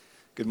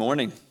Good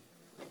morning.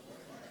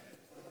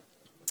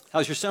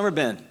 How's your summer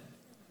been?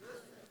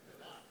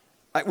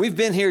 We've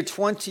been here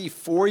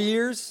 24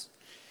 years,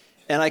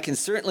 and I can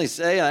certainly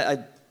say, I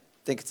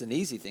think it's an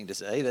easy thing to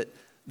say, that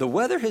the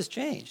weather has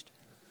changed.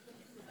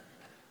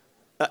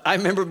 I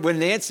remember when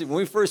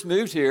we first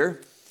moved here,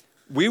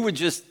 we would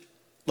just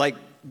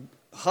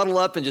huddle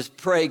up and just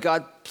pray,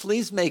 God,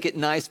 please make it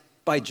nice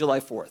by July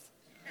 4th.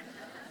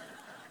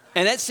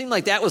 And that seemed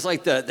like that was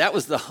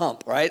the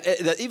hump, right?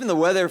 Even the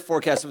weather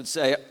forecast would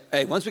say,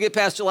 hey, once we get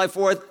past July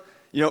 4th,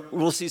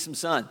 we'll see some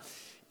sun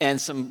and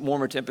some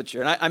warmer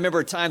temperature. And I remember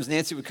at times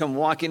Nancy would come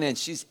walking in,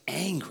 she's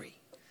angry.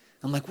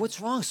 I'm like,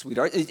 what's wrong,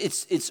 sweetheart?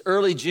 It's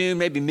early June,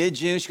 maybe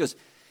mid-June. She goes,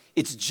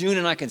 it's June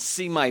and I can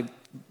see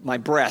my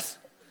breath.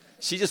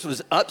 She just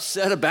was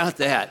upset about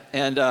that.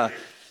 And,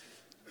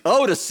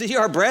 to see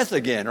our breath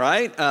again,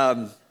 right?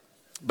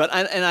 But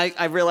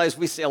I realize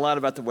we say a lot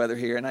about the weather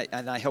here, and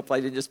I hope I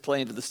didn't just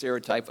play into the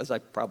stereotype, as I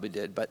probably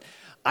did. But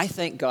I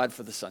thank God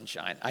for the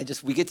sunshine.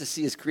 We get to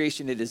see His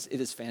creation. It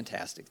is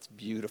fantastic. It's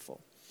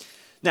beautiful.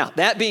 Now,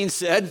 that being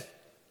said,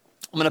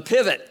 I'm going to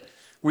pivot.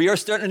 We are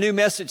starting a new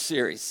message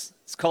series.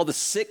 It's called The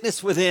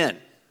Sickness Within.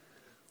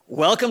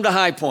 Welcome to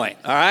High Point,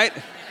 all right?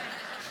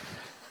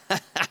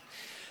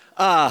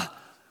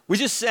 We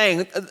just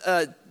sang,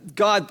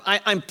 God,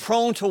 I'm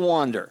prone to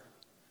wander.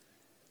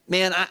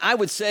 Man, I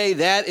would say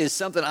that is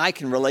something I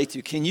can relate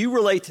to. Can you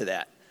relate to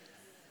that?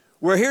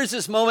 Where here's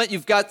this moment,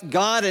 you've got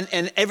God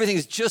and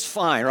everything's just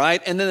fine,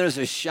 right? And then there's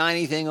a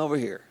shiny thing over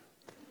here.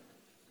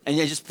 And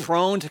you're just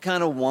prone to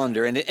kind of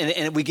wander.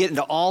 And we get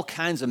into all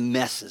kinds of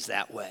messes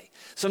that way.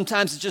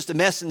 Sometimes it's just a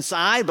mess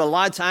inside, but a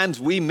lot of times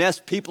we mess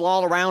people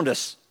all around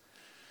us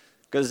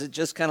because it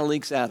just kind of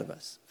leaks out of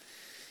us.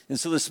 And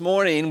so this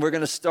morning, we're going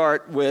to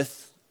start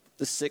with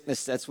the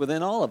sickness that's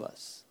within all of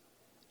us.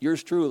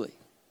 Yours truly.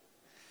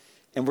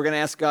 And we're going to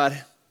ask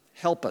God,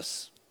 help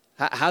us.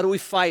 How do we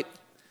fight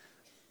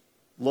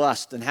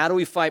lust? And how do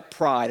we fight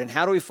pride? And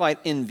how do we fight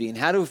envy? And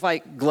how do we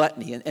fight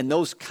gluttony? And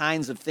those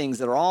kinds of things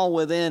that are all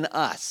within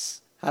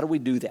us. How do we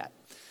do that?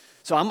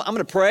 So I'm going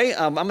to pray.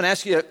 I'm going to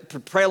ask you to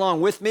pray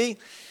along with me.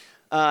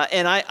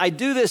 And I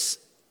do this.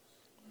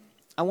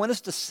 I want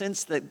us to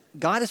sense that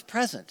God is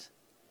present.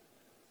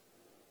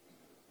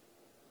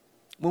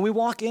 When we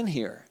walk in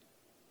here,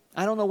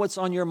 I don't know what's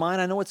on your mind.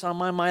 I know what's on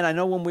my mind. I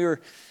know when we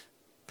were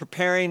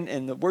preparing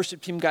and the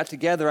worship team got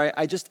together,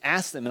 I just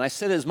asked them, and I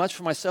said it as much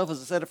for myself as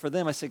I said it for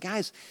them. I said,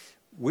 guys,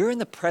 we're in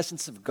the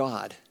presence of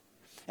God,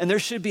 and there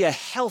should be a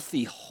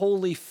healthy,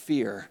 holy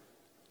fear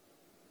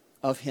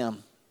of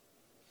Him.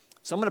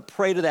 So I'm going to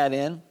pray to that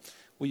end.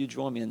 Will you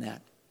join me in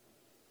that?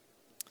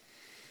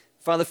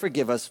 Father,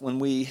 forgive us when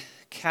we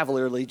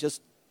cavalierly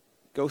just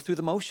go through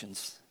the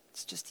motions.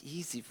 It's just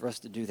easy for us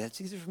to do that. It's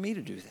easy for me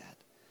to do that.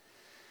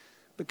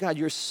 But God,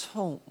 you're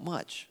so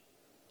much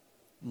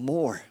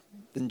more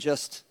than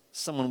just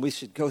someone we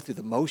should go through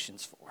the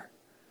motions for.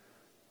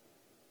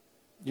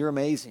 You're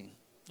amazing.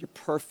 You're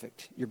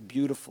perfect. You're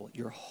beautiful.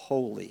 You're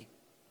holy.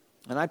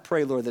 And I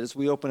pray, Lord, that as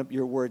we open up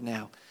your word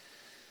now,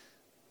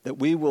 that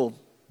we will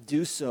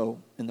do so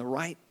with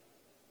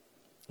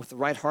the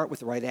right heart, with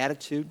the right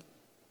attitude,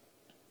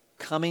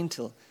 coming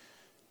to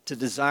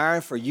desire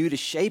for you to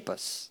shape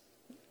us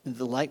into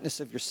the likeness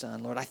of your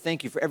Son. Lord, I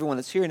thank you for everyone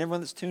that's here and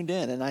everyone that's tuned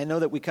in. And I know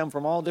that we come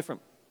from all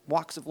different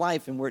walks of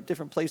life, and we're at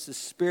different places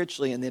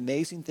spiritually, and the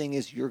amazing thing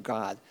is you're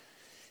God,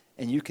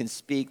 and you can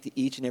speak to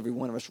each and every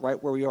one of us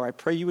right where we are. I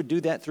pray you would do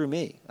that through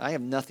me. I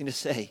have nothing to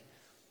say,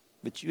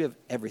 but you have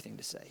everything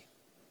to say.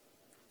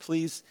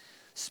 Please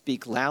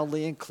speak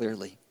loudly and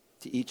clearly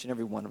to each and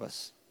every one of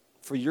us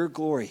for your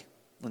glory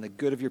and the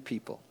good of your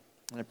people.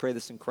 And I pray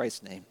this in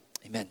Christ's name.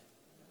 Amen.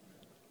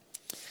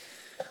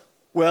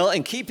 Well,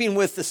 in keeping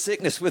with the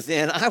sickness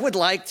within, I would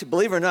like to,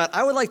 believe it or not,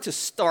 I would like to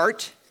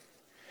start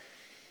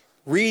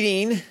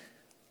reading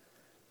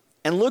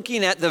and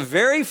looking at the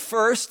very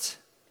first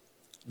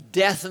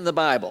death in the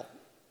Bible,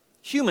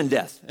 human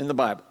death in the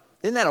Bible.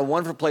 Isn't that a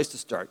wonderful place to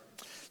start?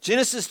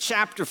 Genesis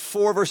chapter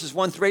 4, verses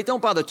 1 through 8.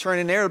 Don't bother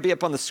turning there. It'll be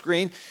up on the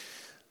screen. It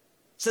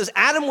says,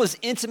 Adam was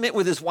intimate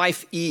with his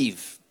wife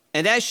Eve,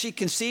 and as she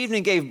conceived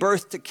and gave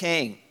birth to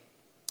Cain,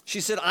 she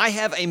said, I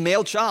have a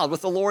male child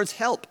with the Lord's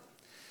help.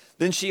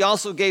 Then she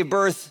also gave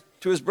birth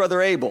to his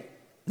brother Abel.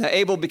 Now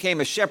Abel became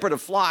a shepherd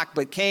of flock,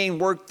 but Cain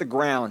worked the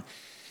ground.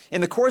 In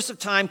the course of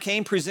time,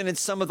 Cain presented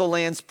some of the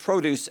land's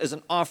produce as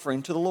an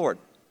offering to the Lord.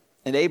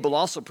 And Abel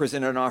also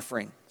presented an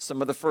offering, some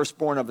of the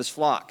firstborn of his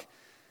flock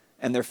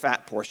and their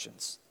fat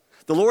portions.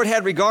 The Lord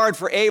had regard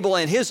for Abel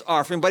and his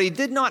offering, but he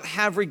did not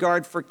have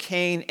regard for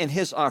Cain and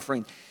his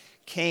offering.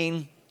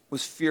 Cain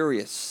was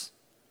furious,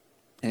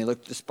 and he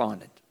looked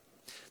despondent.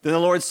 Then the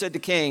Lord said to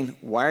Cain,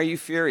 why are you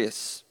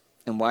furious,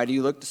 and why do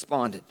you look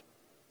despondent?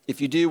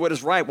 If you do what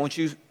is right, won't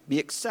you be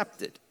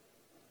accepted?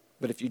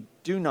 But if you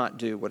do not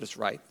do what is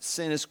right,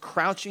 sin is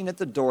crouching at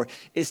the door.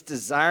 Its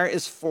desire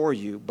is for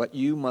you, but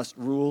you must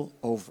rule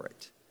over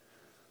it.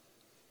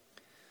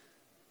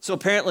 So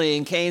apparently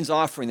in Cain's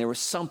offering, there was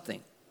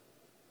something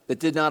that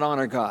did not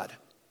honor God,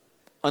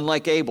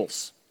 unlike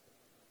Abel's.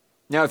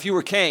 Now, if you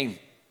were Cain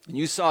and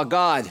you saw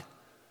God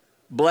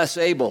bless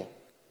Abel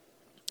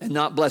and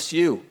not bless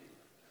you?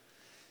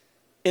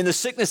 In the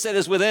sickness that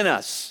is within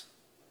us,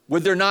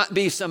 would there not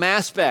be some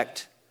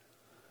aspect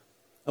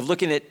of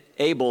looking at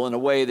Abel in a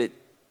way that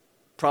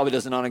probably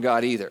doesn't honor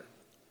God either?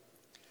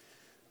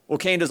 Well,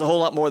 Cain does a whole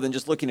lot more than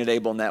just looking at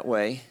Abel in that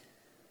way.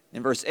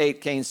 In verse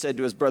 8, Cain said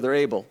to his brother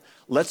Abel,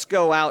 "Let's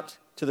go out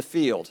to the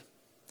field."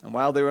 And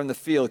while they were in the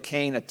field,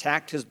 Cain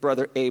attacked his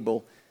brother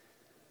Abel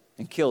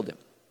and killed him.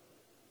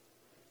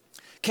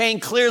 Cain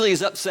clearly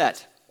is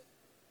upset.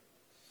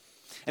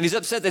 And he's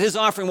upset that his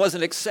offering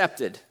wasn't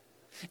accepted.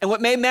 And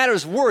what made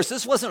matters worse,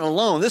 this wasn't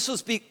alone. This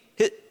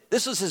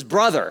was his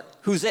brother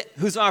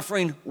whose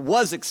offering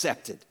was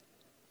accepted.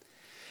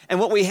 And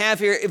what we have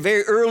here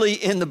very early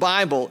in the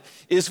Bible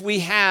is we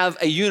have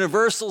a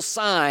universal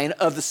sign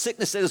of the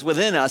sickness that is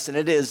within us, and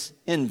it is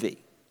envy.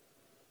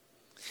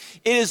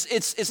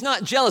 It's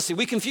not jealousy.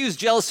 We confuse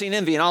jealousy and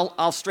envy, and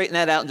I'll straighten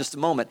that out in just a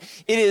moment.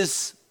 It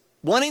is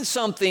wanting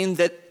something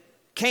that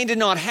Cain did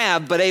not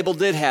have, but Abel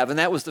did have, and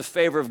that was the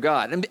favor of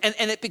God. And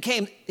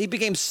he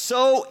became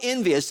so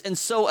envious and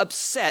so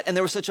upset, and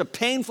there was such a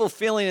painful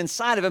feeling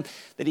inside of him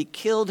that he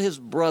killed his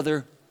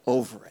brother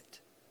over it.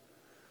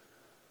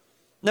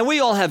 Now,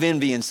 we all have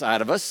envy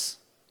inside of us.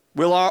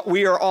 We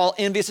are all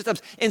envious at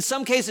times. In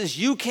some cases,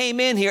 you came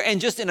in here and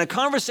just in a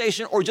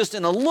conversation or just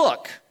in a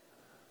look,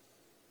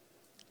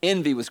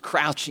 envy was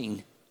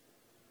crouching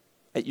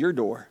at your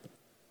door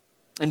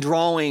and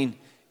drawing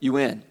you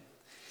in.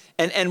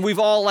 And we've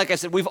all, like I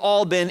said, we've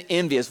all been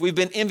envious. We've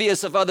been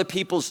envious of other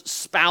people's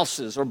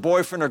spouses or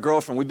boyfriend or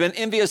girlfriend. We've been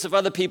envious of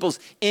other people's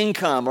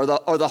income or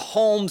the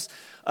homes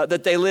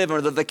that they live in,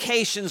 or the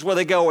vacations where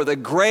they go, or the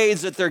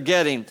grades that they're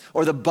getting,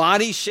 or the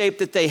body shape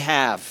that they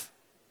have.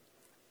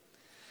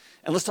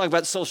 And let's talk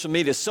about social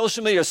media.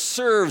 Social media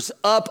serves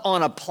up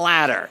on a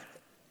platter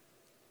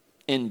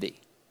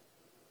envy.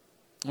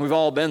 We've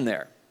all been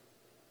there.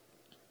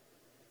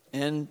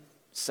 And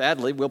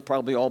sadly, we'll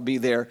probably all be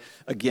there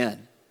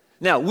again.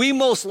 Now, we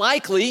most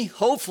likely,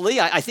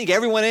 hopefully, I think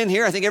everyone in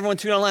here, I think everyone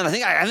tuned online, I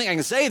think I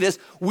can say this,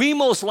 we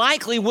most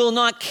likely will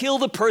not kill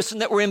the person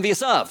that we're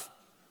envious of.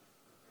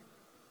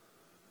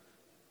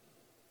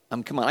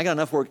 Come on, I got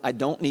enough work. I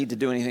don't need to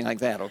do anything like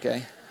that,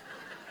 okay?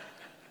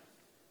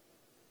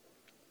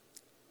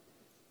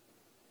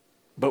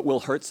 But we'll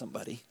hurt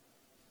somebody.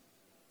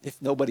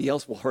 If nobody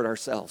else, we'll hurt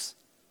ourselves.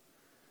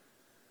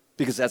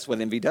 Because that's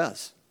what envy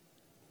does.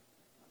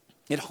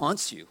 It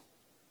haunts you.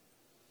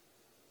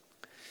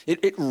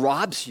 It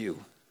robs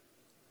you.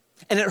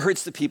 And it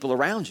hurts the people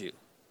around you.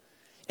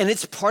 And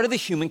it's part of the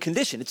human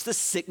condition. It's the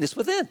sickness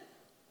within.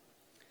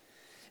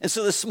 And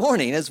so this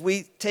morning, as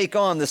we take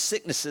on the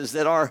sicknesses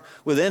that are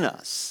within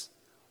us,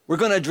 we're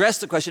going to address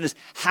the question is,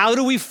 how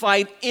do we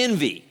fight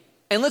envy?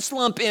 And let's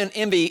lump in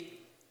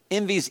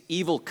envy's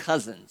evil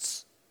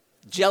cousins: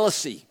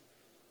 jealousy,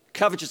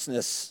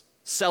 covetousness,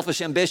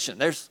 selfish ambition.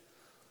 There's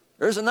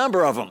a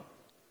number of them.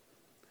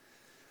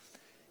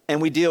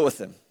 And we deal with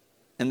them,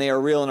 and they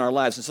are real in our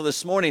lives. And so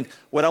this morning,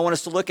 what I want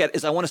us to look at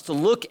is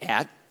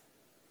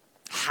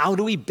how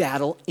do we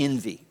battle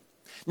envy?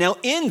 Now,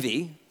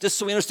 envy, just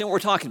so we understand what we're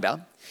talking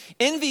about,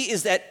 envy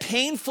is that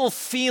painful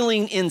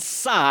feeling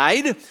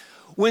inside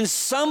when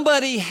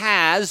somebody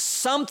has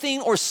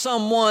something or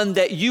someone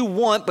that you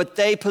want, but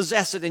they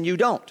possess it and you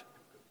don't.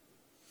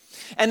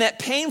 And that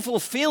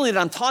painful feeling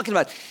that I'm talking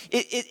about,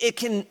 it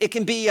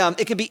can be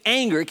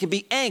anger, it can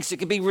be angst, it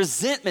can be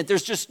resentment.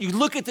 There's just, you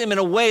look at them in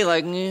a way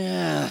like,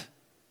 yeah,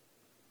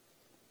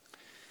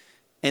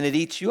 and it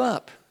eats you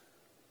up.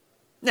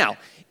 Now,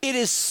 it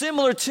is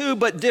similar to,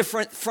 but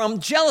different from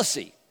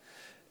jealousy.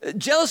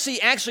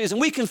 Jealousy actually is,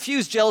 and we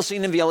confuse jealousy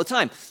and envy all the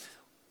time.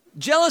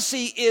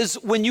 Jealousy is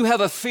when you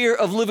have a fear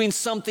of losing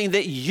something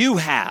that you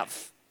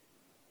have,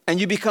 and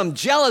you become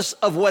jealous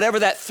of whatever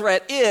that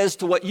threat is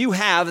to what you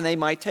have, and they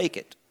might take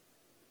it.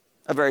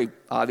 A very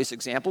obvious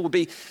example would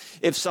be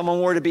if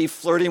someone were to be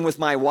flirting with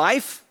my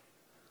wife,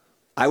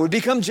 I would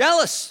become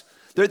jealous.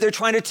 They're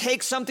trying to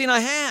take something I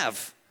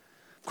have.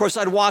 Of course,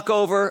 I'd walk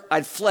over,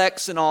 I'd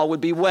flex, and all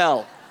would be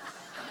well.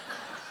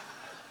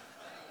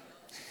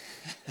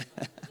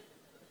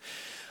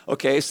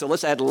 Okay, so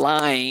let's add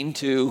lying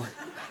to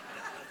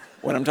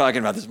what I'm talking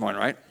about this morning,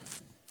 right?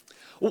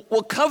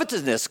 Well,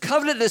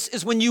 covetousness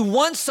is when you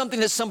want something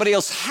that somebody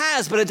else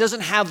has, but it doesn't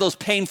have those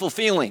painful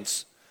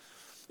feelings.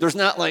 There's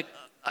not like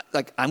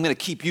I'm going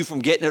to keep you from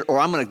getting it, or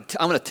I'm going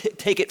to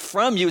take it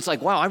from you. It's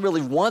like, wow, I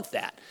really want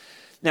that.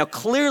 Now,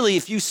 clearly,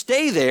 if you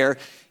stay there,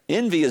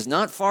 envy is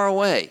not far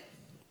away.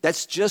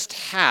 That's just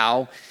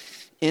how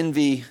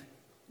envy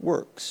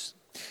works.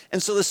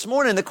 And so this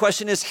morning, the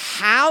question is,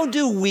 how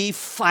do we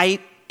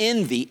fight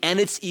envy and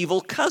its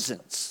evil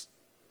cousins?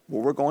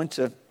 Well, we're going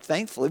to,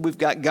 thankfully, we've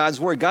got God's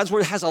Word. God's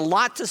Word has a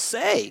lot to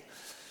say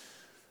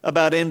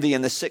about envy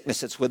and the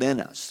sickness that's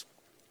within us.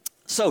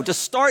 So to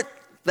start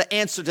the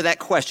answer to that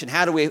question,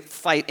 how do we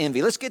fight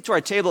envy? Let's get to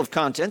our table of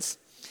contents.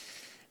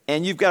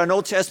 And you've got an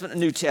Old Testament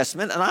and a New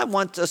Testament. And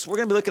we're going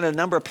to be looking at a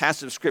number of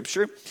passages of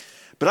Scripture.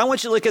 But I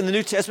want you to look in the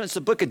New Testament. It's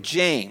the book of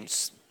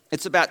James.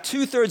 It's about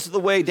 2/3 of the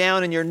way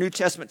down in your New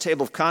Testament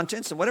table of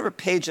contents, and whatever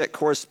page that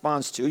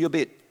corresponds to, you'll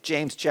be at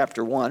James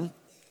chapter 1.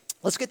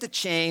 Let's get to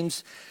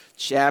James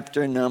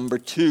chapter number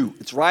 2.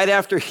 It's right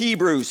after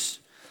Hebrews.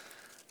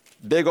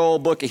 Big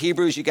old book of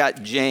Hebrews, you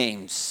got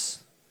James.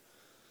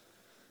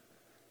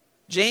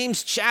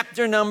 James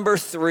chapter number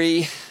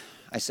 3.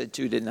 I said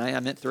 2, didn't I? I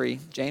meant 3.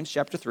 James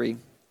chapter 3.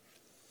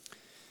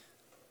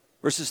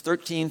 Verses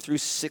 13 through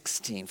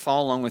 16.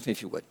 Follow along with me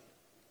if you would.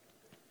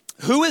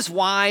 Who is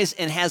wise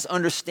and has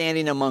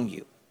understanding among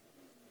you?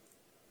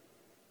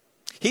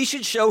 He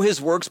should show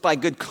his works by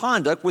good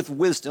conduct with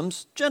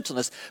wisdom's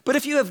gentleness. But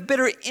if you have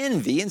bitter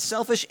envy and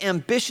selfish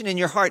ambition in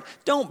your heart,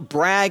 don't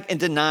brag and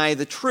deny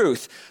the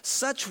truth.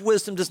 Such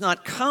wisdom does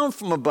not come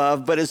from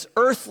above, but is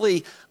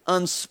earthly,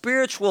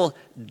 unspiritual,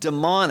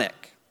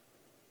 demonic.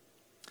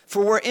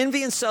 For where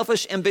envy and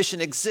selfish ambition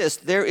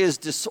exist, there is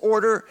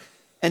disorder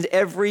and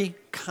every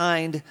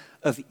kind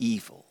of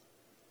evil.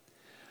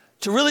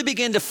 To really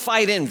begin to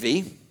fight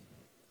envy,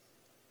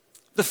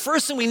 the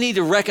first thing we need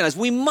to recognize,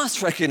 we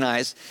must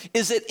recognize,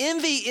 is that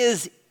envy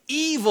is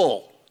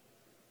evil.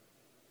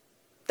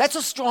 That's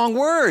a strong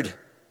word.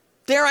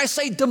 Dare I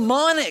say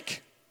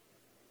demonic.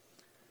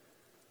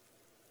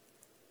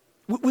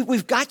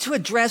 We've got to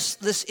address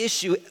this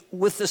issue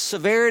with the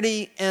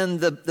severity and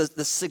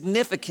the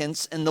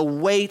significance and the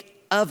weight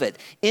of it.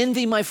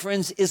 Envy, my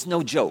friends, is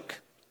no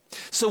joke.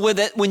 So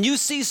when you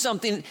see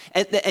something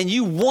and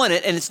you want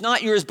it and it's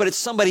not yours but it's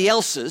somebody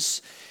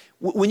else's,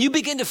 when you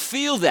begin to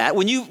feel that,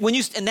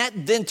 and that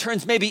then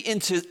turns maybe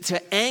into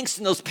angst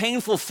and those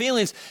painful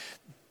feelings,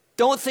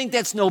 don't think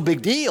that's no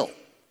big deal.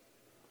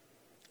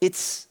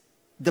 It's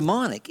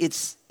demonic.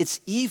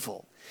 It's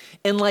evil.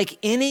 And like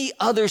any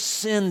other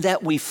sin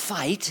that we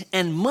fight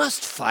and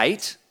must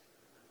fight,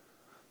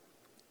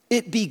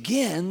 it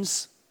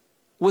begins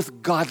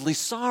with godly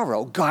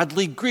sorrow,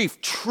 godly grief,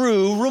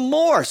 true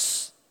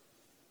remorse.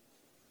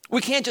 We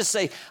can't just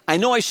say, I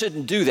know I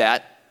shouldn't do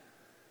that,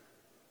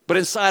 but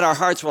inside our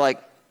hearts we're like,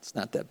 it's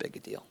not that big a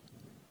deal.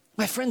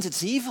 My friends,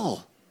 it's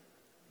evil.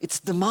 It's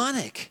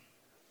demonic.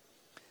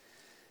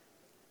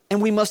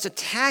 And we must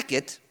attack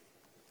it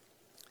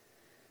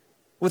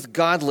with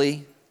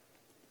godly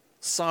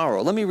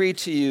sorrow. Let me read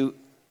to you,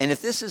 and if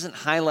this isn't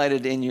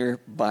highlighted in your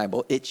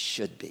Bible, it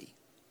should be.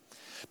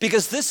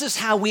 Because this is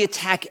how we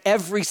attack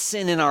every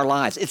sin in our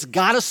lives. It's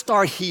got to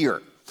start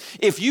here.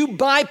 If you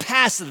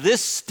bypass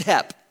this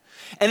step,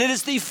 and it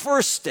is the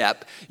first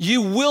step,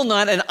 you will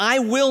not, and I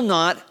will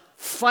not,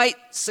 fight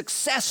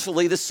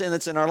successfully the sin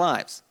that's in our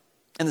lives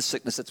and the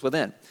sickness that's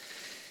within.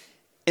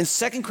 In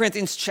 2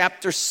 Corinthians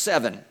chapter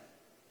 7,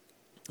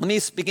 let me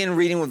begin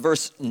reading with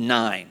verse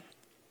 9.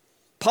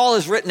 Paul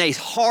has written a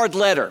hard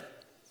letter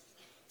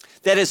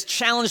that has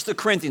challenged the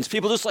Corinthians,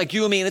 people just like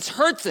you and me, and it's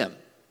hurt them.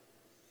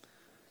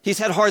 He's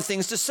had hard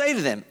things to say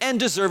to them, and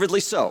deservedly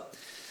so.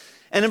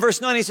 And in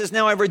verse 9 he says,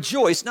 now I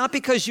rejoice, not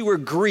because you were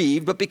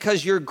grieved, but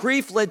because your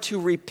grief led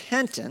to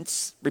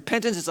repentance.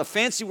 Repentance is a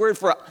fancy word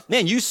for,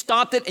 man, you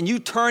stopped it and you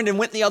turned and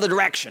went in the other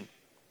direction,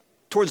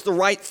 towards the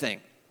right thing.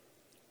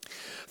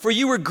 For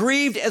you were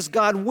grieved as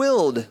God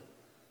willed,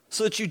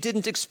 so that you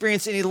didn't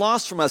experience any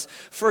loss from us.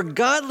 For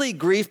godly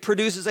grief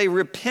produces a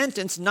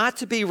repentance not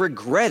to be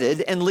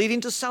regretted and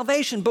leading to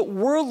salvation, but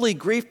worldly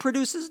grief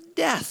produces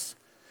death.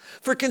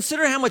 For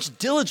consider how much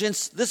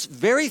diligence this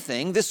very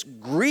thing, this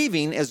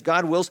grieving as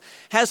God wills,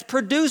 has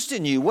produced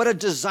in you. What a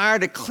desire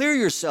to clear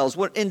yourselves,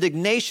 what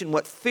indignation,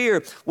 what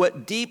fear,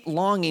 what deep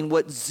longing,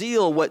 what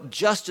zeal, what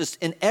justice.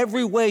 In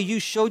every way you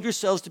showed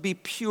yourselves to be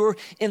pure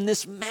in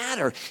this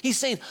matter. He's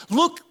saying,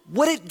 look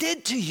what it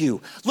did to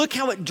you. Look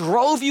how it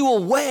drove you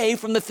away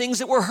from the things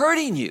that were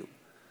hurting you.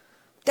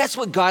 That's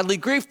what godly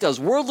grief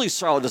does. Worldly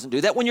sorrow doesn't do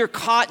that. When you're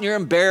caught and you're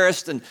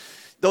embarrassed and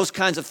those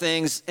kinds of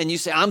things, and you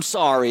say, I'm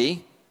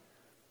sorry,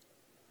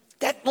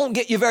 that won't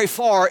get you very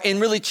far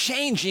in really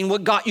changing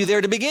what got you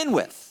there to begin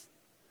with.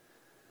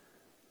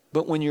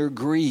 But when you're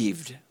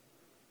grieved,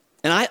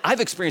 and I've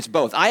experienced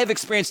both. I have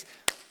experienced,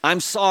 I'm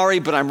sorry,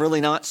 but I'm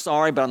really not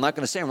sorry, but I'm not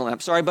going to say I'm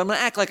sorry, but I'm going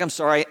to act like I'm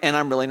sorry, and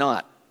I'm really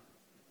not.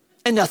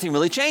 And nothing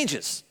really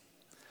changes.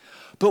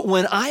 But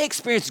when I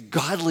experience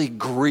godly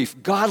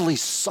grief, godly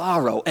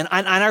sorrow, and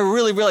I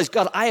really realize,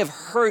 God, I have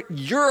hurt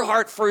your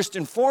heart first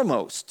and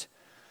foremost,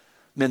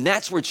 man,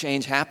 that's where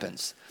change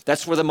happens.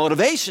 That's where the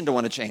motivation to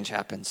want to change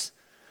happens.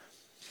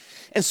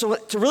 And so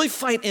to really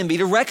fight envy,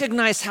 to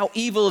recognize how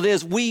evil it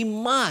is, we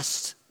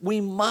must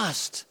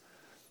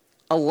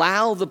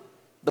allow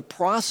the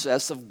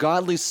process of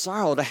godly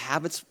sorrow to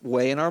have its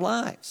way in our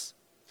lives.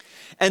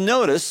 And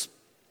notice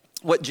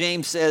what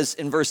James says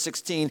in verse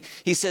 16.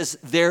 He says,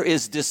 there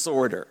is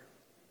disorder.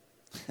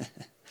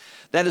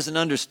 That is an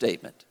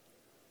understatement.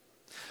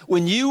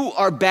 When you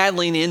are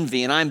battling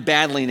envy, and I'm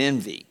battling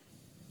envy,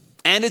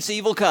 and its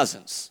evil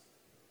cousins,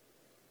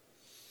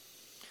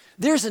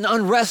 there's an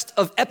unrest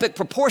of epic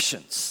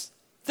proportions.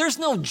 there's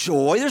no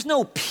joy, there's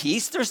no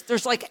peace,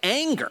 there's like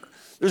anger.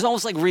 There's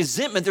almost like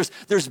resentment,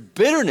 there's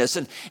bitterness,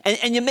 and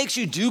it makes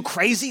you do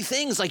crazy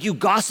things, like you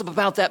gossip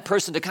about that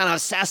person to kind of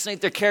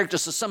assassinate their character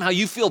so somehow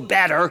you feel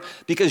better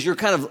because you're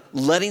kind of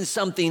letting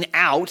something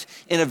out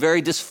in a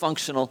very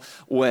dysfunctional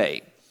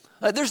way.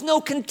 There's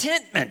no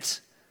contentment.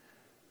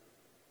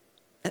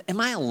 Am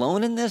I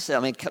alone in this? I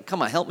mean,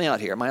 come on, help me out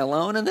here. Am I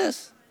alone in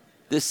this?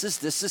 This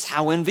is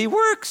how envy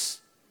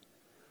works.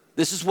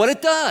 This is what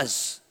it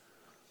does.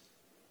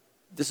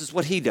 This is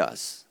what he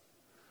does.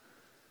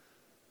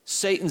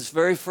 Satan's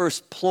very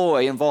first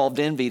ploy involved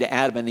envy to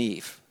Adam and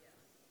Eve.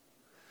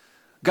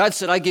 God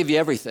said, I give you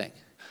everything.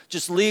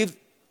 Just leave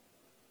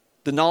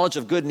the knowledge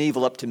of good and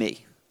evil up to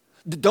me.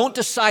 Don't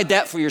decide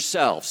that for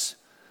yourselves.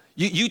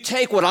 You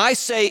take what I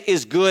say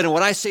is good and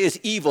what I say is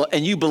evil,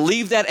 and you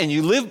believe that and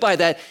you live by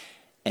that,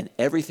 and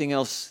everything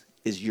else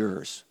is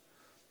yours.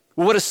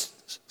 Well, what does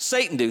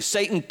Satan do?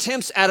 Satan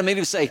tempts Adam and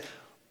Eve to say,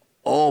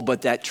 oh,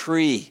 but that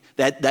tree,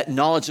 that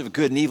knowledge of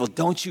good and evil,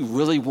 don't you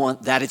really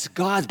want that? It's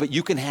God's, but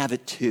you can have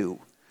it too.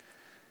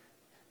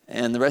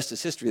 And the rest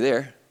is history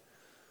there.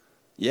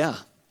 Yeah,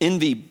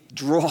 envy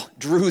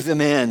drew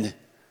them in,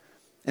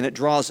 and it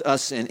draws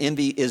us in.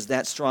 Envy is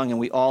that strong, and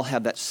we all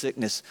have that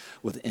sickness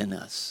within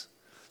us.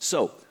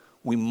 So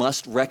we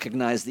must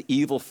recognize the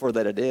evil for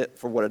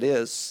what it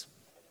is.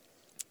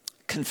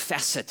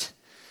 Confess it.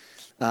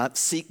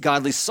 Seek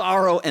godly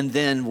sorrow, and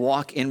then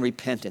walk in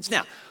repentance.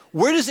 Now,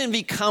 where does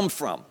envy come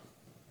from?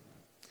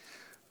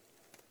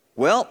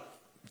 Well,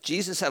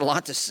 Jesus had a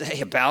lot to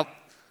say about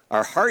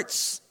our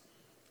hearts.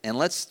 And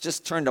let's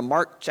just turn to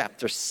Mark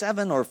chapter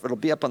 7, or if it'll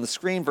be up on the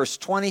screen, verse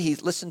 20.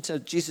 Listen to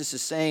Jesus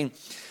is saying,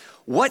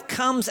 what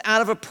comes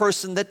out of a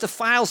person that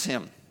defiles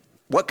him?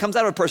 What comes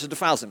out of a person that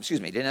defiles him? Excuse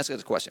me, didn't ask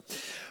this question.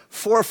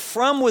 For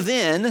from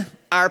within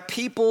out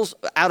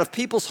of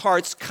people's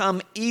hearts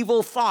come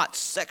evil thoughts,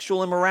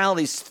 sexual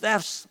immoralities,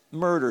 thefts,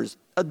 murders,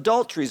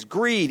 adulteries,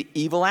 greed,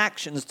 evil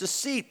actions,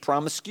 deceit,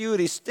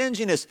 promiscuity,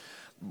 stinginess,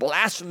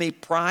 blasphemy,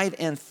 pride,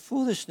 and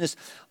foolishness.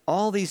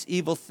 All these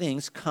evil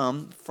things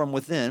come from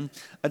within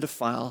a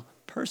defiled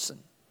person.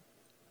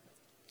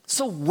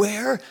 So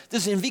where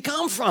does envy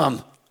come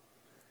from?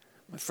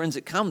 My friends,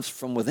 it comes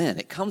from within.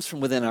 It comes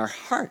from within our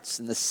hearts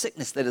and the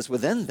sickness that is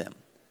within them.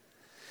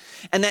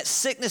 And that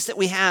sickness that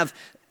we have,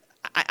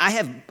 I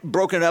have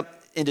broken it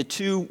up into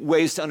two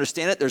ways to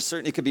understand it. There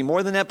certainly could be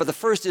more than that, but the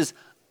first is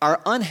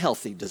our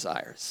unhealthy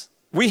desires.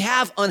 We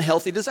have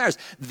unhealthy desires.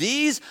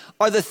 These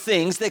are the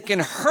things that can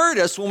hurt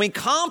us when we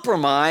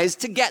compromise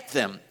to get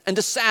them and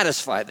to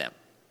satisfy them.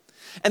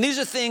 And these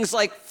are things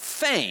like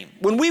fame.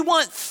 When we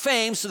want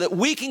fame so that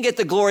we can get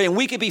the glory and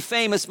we can be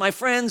famous, my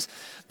friends,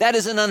 that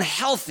is an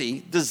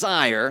unhealthy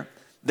desire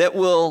that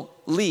will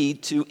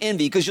lead to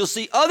envy, because you'll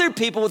see other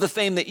people with the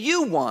fame that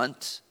you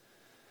want,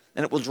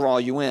 and it will draw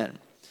you in.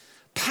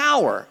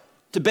 Power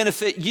to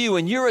benefit you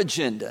and your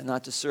agenda,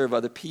 not to serve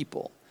other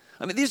people.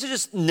 I mean, these are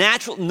just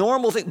natural,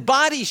 normal things.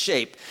 Body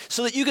shape,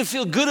 so that you can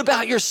feel good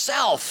about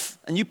yourself,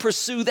 and you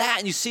pursue that,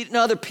 and you see it in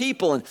other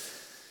people, and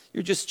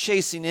you're just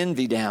chasing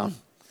envy down.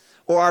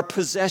 Or our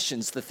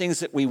possessions, the things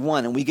that we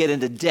want, and we get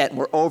into debt, and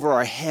we're over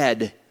our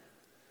head,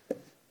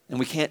 and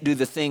we can't do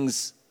the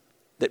things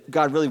that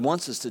God really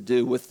wants us to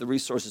do with the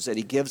resources that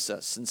he gives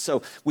us. And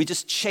so we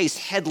just chase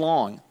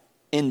headlong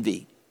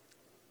envy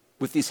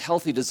with these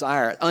unhealthy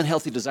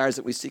desires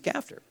that we seek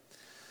after.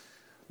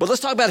 But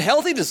let's talk about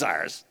healthy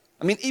desires.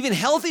 I mean, even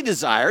healthy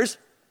desires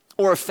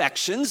or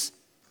affections,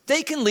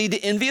 they can lead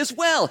to envy as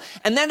well.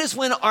 And that is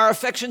when our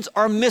affections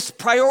are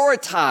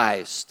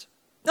misprioritized.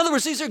 In other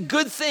words, these are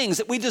good things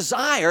that we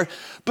desire,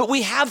 but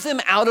we have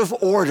them out of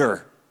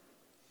order.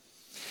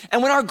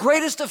 And when my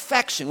greatest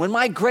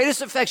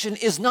affection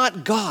is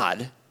not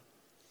God,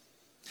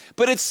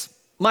 but it's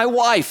my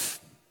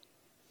wife,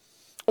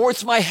 or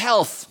it's my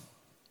health,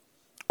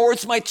 or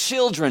it's my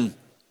children,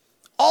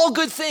 all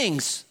good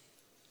things.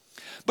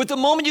 But the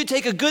moment you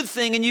take a good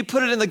thing and you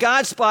put it in the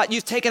God spot,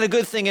 you've taken a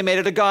good thing and made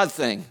it a God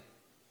thing.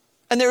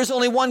 And there is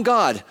only one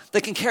God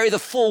that can carry the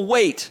full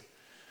weight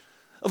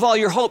of all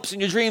your hopes and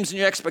your dreams and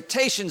your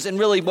expectations and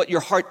really what your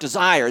heart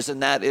desires,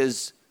 and that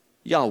is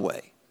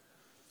Yahweh.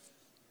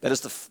 That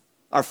is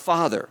our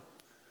Father.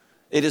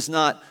 It is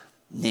not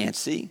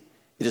Nancy.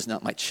 It is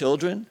not my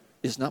children.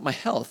 It is not my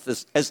health.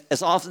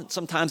 As often,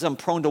 sometimes I'm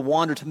prone to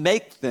wander to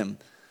make them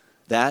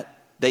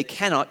that. They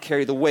cannot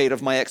carry the weight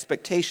of my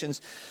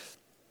expectations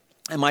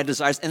and my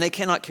desires, and they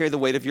cannot carry the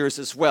weight of yours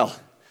as well.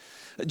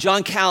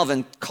 John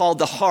Calvin called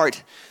the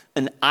heart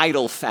an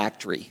idol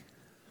factory.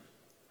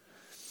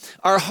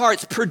 Our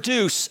hearts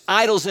produce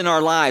idols in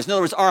our lives. In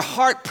other words, our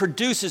heart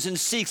produces and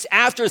seeks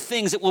after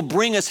things that will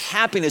bring us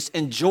happiness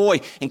and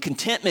joy and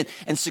contentment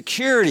and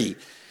security.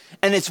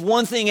 And it's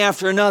one thing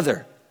after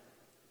another.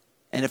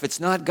 And if it's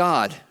not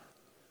God,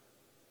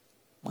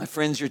 my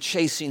friends, you're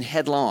chasing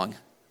headlong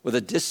with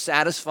a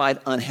dissatisfied,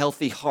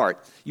 unhealthy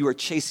heart. You are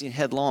chasing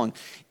headlong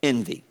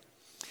envy.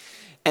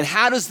 And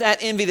how does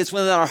that envy that's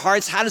within our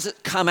hearts, how does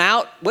it come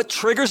out? What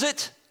triggers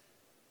it?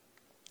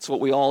 It's what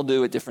we all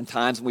do at different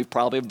times, and we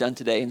probably have done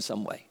today in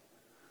some way.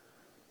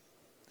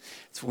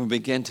 It's when we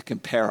begin to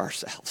compare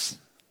ourselves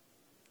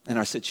and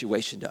our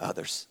situation to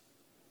others.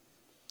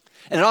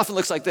 And it often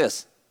looks like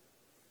this,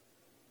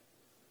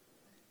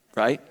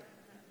 right?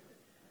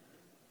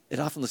 It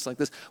often looks like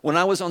this. When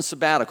I was on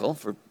sabbatical,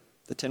 for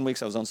the 10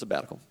 weeks I was on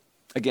sabbatical,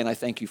 again, I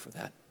thank you for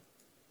that.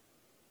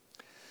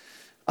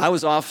 I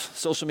was off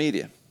social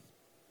media.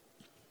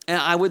 And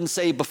I wouldn't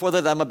say before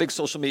that I'm a big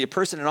social media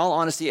person. In all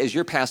honesty, as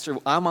your pastor,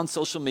 I'm on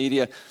social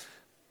media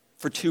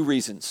for two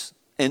reasons,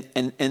 and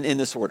in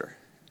this order.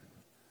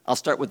 I'll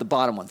start with the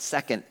bottom one.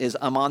 Second is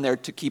I'm on there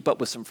to keep up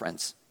with some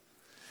friends.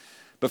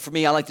 But for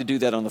me, I like to do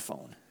that on the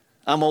phone.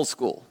 I'm old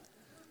school.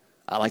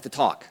 I like to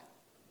talk.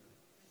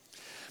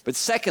 But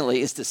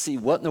secondly is to see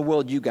what in the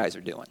world you guys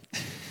are doing.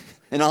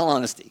 In all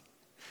honesty.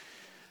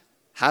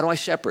 How do I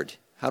shepherd?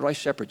 How do I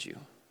shepherd you?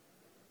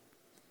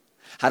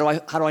 How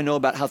do I know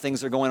about how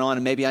things are going on,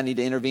 and maybe I need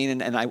to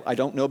intervene, and I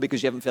don't know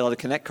because you haven't filled out a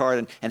Connect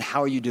card, and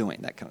how are you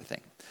doing, that kind of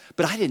thing.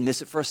 But I didn't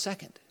miss it for a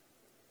second.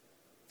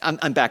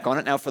 I'm back on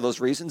it now for those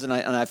reasons, and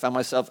I found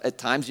myself at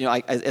times,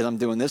 as I'm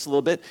doing this a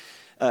little bit,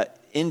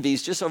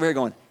 Envy's just over here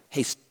going,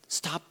 hey,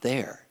 stop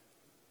there.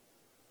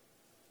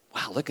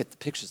 Wow, look at the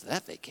pictures of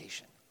that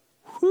vacation.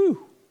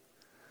 Whew.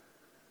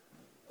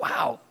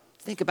 Wow,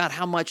 think about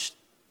how much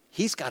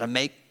he's got to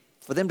make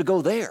for them to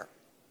go there.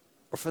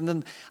 Or for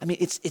them, I mean,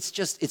 it's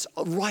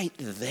right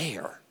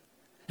there.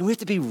 And we have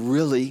to be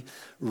really,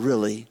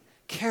 really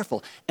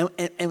careful. And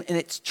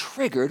it's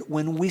triggered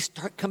when we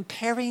start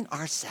comparing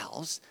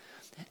ourselves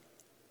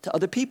to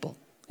other people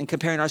and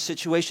comparing our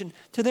situation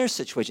to their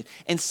situation.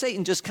 And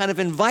Satan just kind of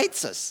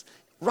invites us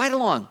right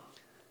along,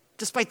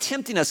 just by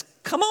tempting us,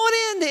 come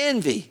on in to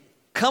envy.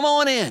 Come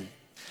on in.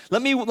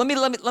 Let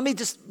me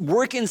just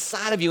work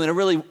inside of you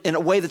in a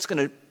way that's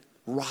going to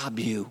rob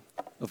you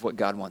of what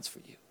God wants for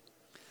you.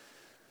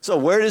 So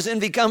where does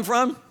envy come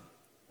from?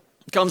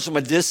 It comes from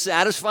a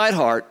dissatisfied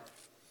heart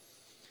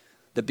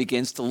that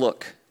begins to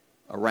look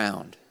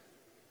around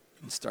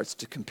and starts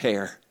to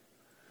compare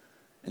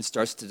and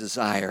starts to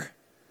desire,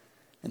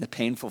 and the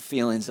painful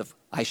feelings of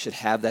I should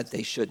have that,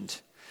 they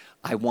shouldn't.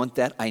 I want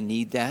that, I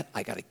need that,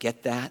 I got to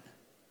get that.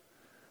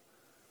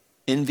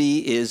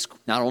 Envy is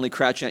not only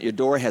crouching at your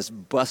door, has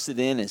busted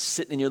in and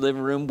sitting in your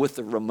living room with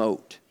the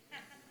remote.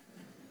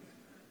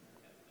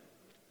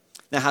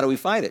 Now, how do we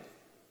fight it?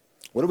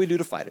 What do we do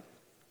to fight it?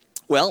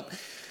 Well,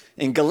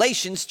 in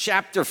Galatians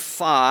chapter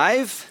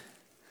 5,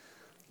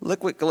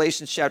 look what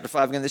Galatians chapter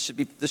 5, again,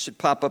 this should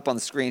pop up on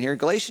the screen here.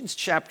 Galatians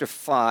chapter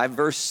 5,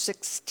 verse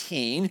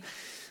 16,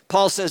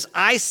 Paul says,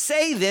 I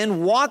say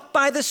then, walk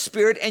by the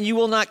Spirit, and you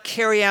will not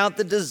carry out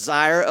the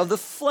desire of the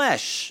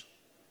flesh.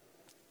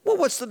 Well,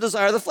 what's the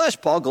desire of the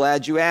flesh, Paul?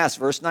 Glad you asked.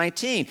 Verse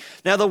 19.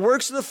 Now, the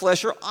works of the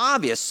flesh are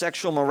obvious: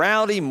 sexual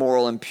morality,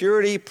 moral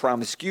impurity,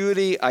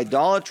 promiscuity,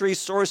 idolatry,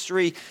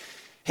 sorcery,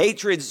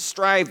 hatred,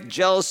 strife,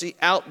 jealousy,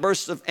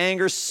 outbursts of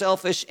anger,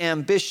 selfish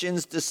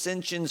ambitions,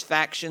 dissensions,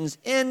 factions,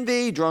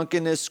 envy,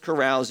 drunkenness,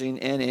 carousing,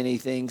 and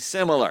anything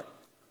similar.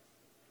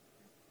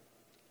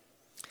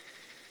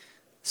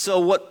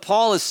 So what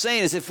Paul is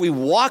saying is if we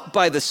walk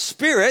by the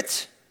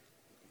Spirit,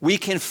 we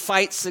can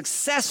fight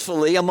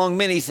successfully, among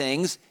many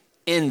things,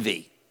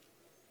 envy.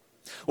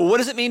 Well, what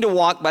does it mean to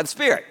walk by the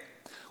Spirit?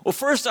 Well,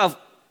 first off,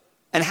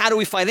 and how do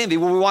we fight envy?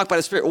 Well, we walk by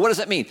the Spirit. Well, what does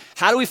that mean?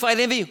 How do we fight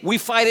envy? We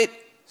fight it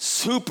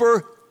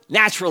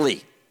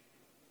supernaturally.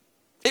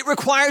 It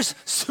requires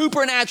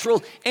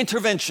supernatural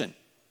intervention.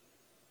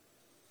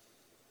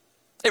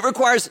 It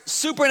requires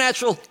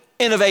supernatural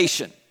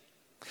innovation.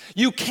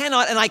 You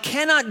cannot, and I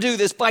cannot do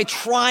this by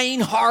trying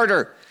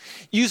harder,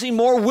 using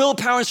more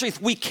willpower and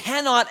strength. We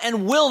cannot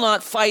and will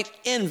not fight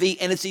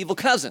envy and its evil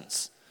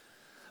cousins.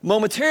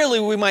 Momentarily,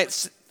 we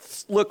might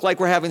look like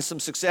we're having some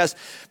success,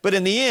 but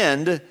in the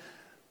end,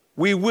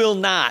 we will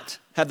not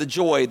have the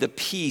joy, the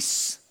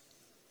peace,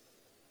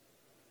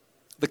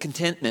 the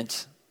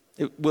contentment.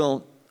 It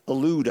will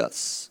elude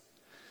us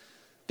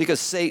because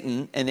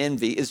Satan and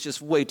envy is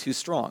just way too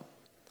strong.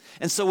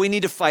 And so we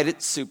need to fight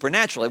it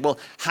supernaturally. Well,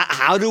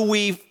 how do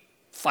we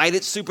fight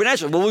it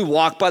supernaturally? Well, we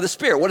walk by the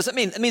Spirit. What does that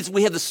mean? It means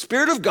we have the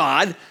Spirit of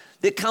God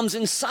that comes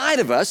inside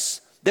of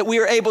us that we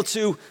are able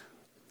to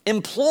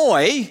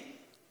employ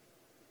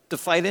to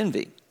fight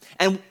envy.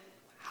 And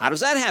how does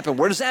that happen?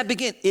 Where does that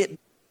begin?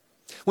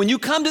 When you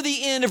come to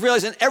the end of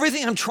realizing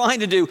everything I'm trying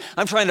to do,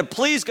 I'm trying to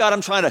please God,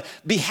 I'm trying to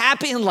be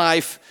happy in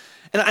life,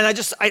 and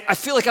I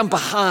feel like I'm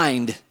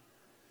behind.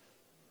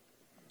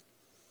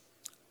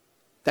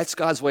 That's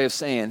God's way of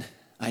saying,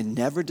 I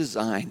never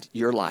designed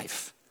your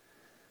life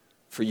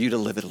for you to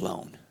live it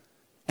alone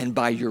and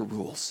by your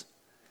rules.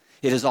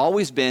 It has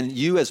always been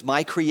you as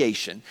my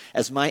creation,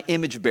 as my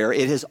image bearer.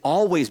 It has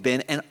always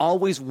been and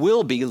always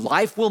will be.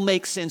 Life will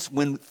make sense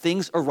when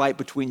things are right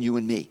between you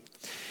and me.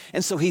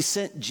 And so he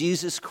sent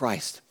Jesus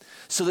Christ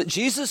so that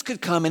Jesus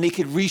could come and he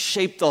could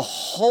reshape the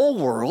whole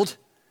world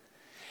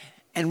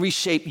and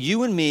reshape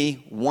you and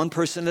me one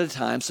person at a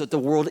time so that the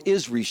world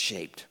is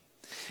reshaped.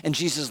 And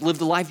Jesus lived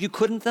the life you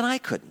couldn't, then I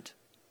couldn't.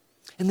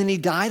 And then he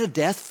died a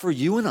death for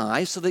you and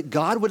I so that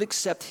God would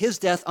accept his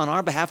death on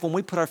our behalf when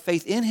we put our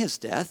faith in his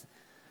death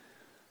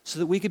so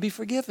that we could be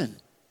forgiven.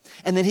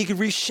 And then he could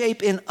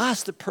reshape in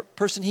us the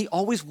person he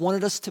always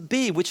wanted us to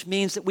be, which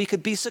means that we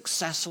could be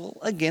successful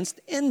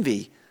against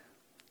envy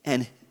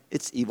and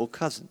its evil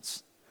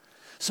cousins.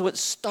 So it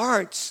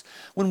starts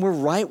when we're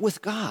right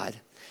with God,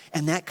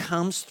 and that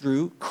comes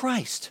through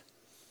Christ.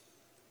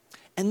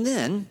 And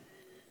then,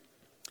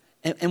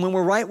 and when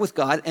we're right with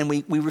God and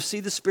we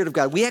receive the Spirit of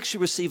God, we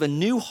actually receive a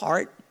new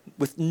heart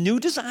with new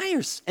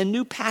desires and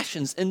new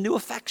passions and new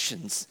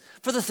affections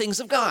for the things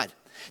of God.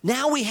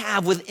 Now we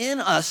have within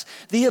us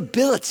the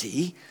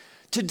ability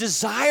to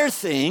desire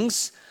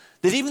things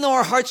that even though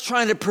our heart's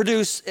trying to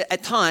produce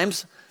at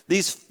times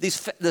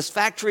this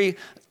factory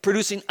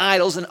producing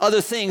idols and other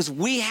things,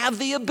 we have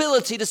the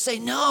ability to say,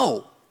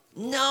 no,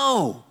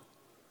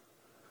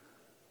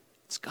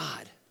 it's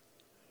God.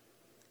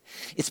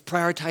 It's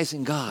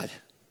prioritizing God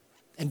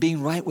and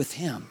being right with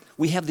him.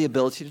 We have the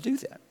ability to do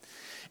that.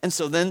 And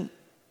so then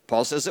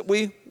Paul says that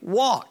we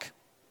walk.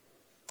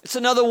 It's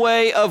another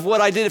way of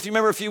what I did. If you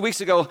remember a few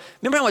weeks ago,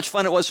 remember how much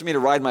fun it was for me to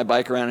ride my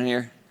bike around in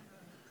here?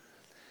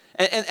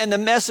 And the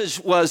message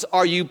was,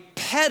 are you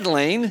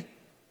pedaling,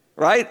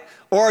 right?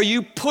 Or are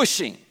you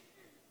pushing?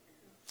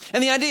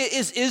 And the idea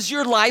is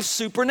your life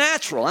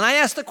supernatural? And I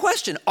asked the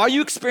question, are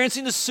you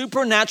experiencing the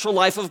supernatural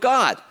life of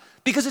God?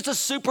 Because it's a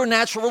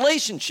supernatural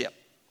relationship.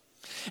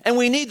 And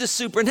we need the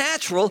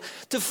supernatural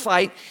to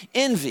fight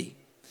envy.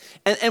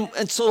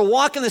 And so to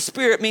walk in the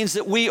Spirit means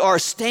that we are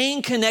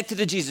staying connected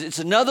to Jesus. It's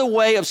another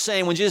way of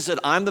saying when Jesus said,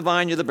 I'm the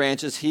vine, you're the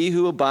branches, he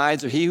who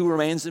abides or he who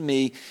remains in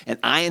me, and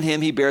I in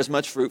him, he bears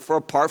much fruit. For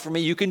apart from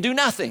me, you can do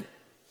nothing.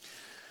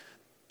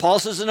 Paul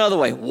says another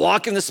way,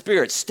 walk in the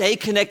Spirit, stay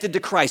connected to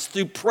Christ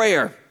through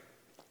prayer,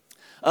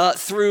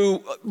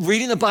 through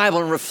reading the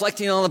Bible and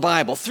reflecting on the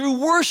Bible, through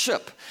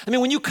worship. I mean,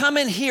 when you come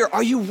in here,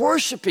 are you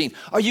worshiping?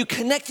 Are you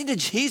connecting to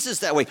Jesus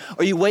that way?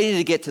 Are you waiting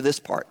to get to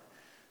this part?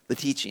 The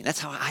teaching. That's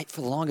how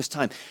for the longest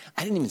time,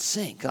 I didn't even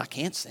sing because I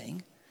can't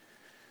sing.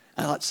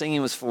 I thought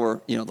singing was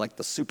for, like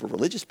the super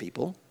religious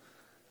people.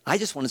 I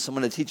just wanted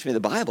someone to teach me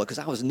the Bible because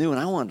I was new and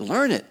I wanted to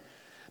learn it.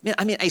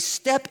 I mean, a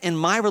step in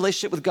my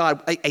relationship with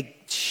God, a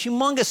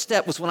humongous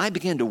step was when I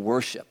began to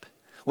worship.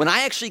 When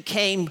I actually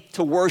came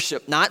to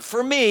worship, not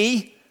for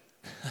me,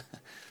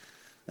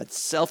 that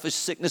selfish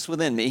sickness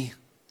within me,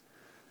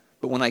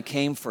 but when I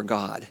came for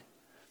God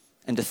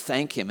and to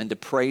thank him and to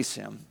praise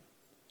him.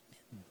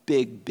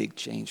 Big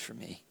change for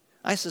me.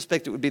 I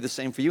suspect it would be the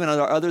same for you, and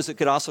there are others that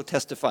could also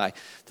testify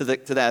to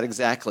that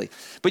exactly.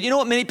 But you know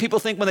what many people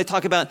think when they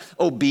talk about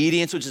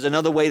obedience, which is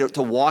another way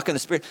to walk in the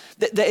Spirit?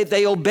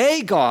 They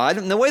obey God,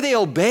 and the way they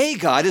obey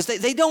God is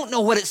they don't know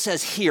what it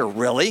says here,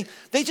 really.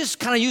 They just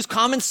kind of use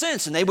common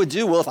sense, and they would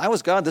do, well, if I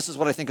was God, this is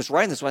what I think is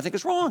right, and this is what I think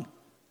is wrong.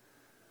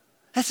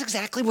 That's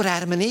exactly what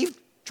Adam and Eve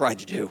tried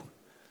to do.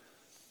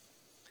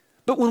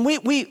 But when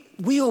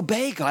we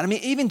obey God, I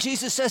mean, even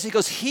Jesus says, he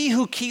goes, he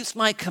who keeps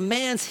my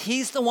commands,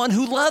 he's the one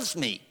who loves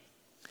me.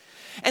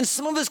 And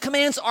some of his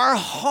commands are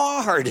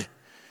hard.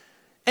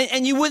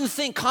 And you wouldn't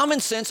think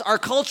common sense, our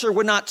culture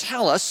would not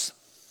tell us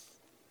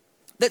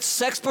that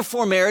sex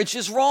before marriage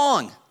is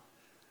wrong.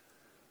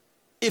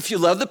 If you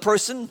love the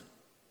person,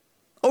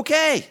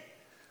 okay.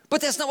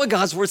 But that's not what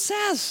God's word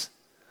says.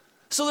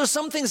 So there's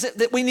some things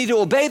that we need to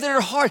obey that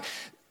are hard.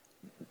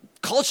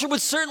 Culture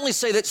would certainly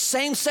say that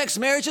same-sex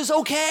marriage is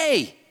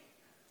okay.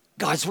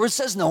 God's word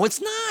says, no, it's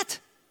not.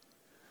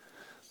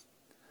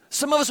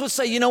 Some of us would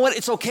say, you know what,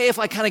 it's okay if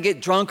I kind of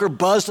get drunk or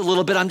buzzed a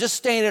little bit. I'm just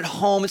staying at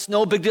home. It's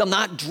no big deal. I'm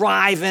not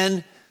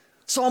driving,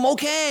 so I'm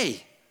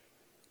okay.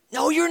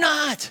 No, you're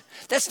not.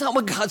 That's not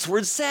what God's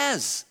word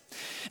says.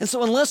 And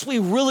so unless we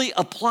really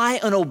apply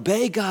and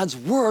obey God's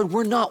word,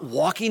 we're not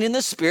walking in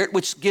the Spirit,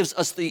 which gives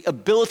us the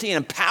ability and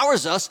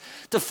empowers us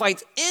to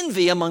fight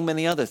envy, among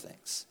many other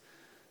things.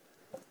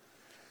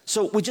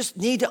 So we just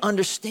need to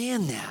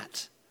understand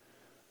that.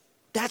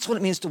 That's what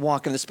it means to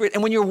walk in the Spirit.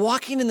 And when you're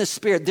walking in the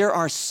Spirit, there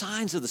are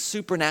signs of the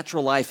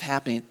supernatural life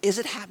happening. Is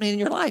it happening in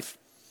your life?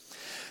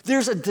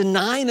 There's a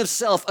denying of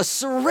self, a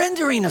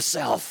surrendering of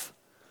self,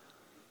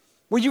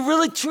 where you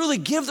really truly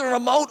give the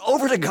remote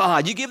over to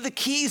God. You give the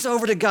keys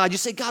over to God. You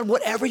say, God,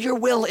 whatever your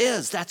will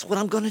is, that's what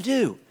I'm going to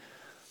do.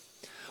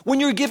 When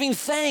you're giving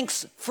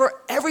thanks for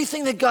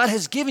everything that God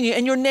has given you,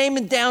 and you're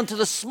naming down to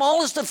the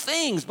smallest of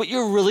things, but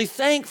you're really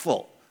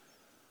thankful.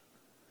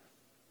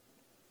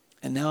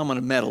 And now I'm going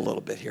to meddle a little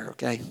bit here,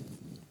 okay?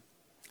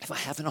 If I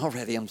haven't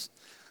already, I'm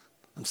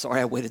sorry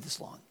I waited this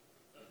long.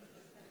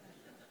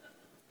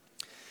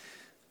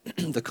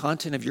 The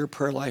content of your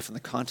prayer life and the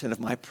content of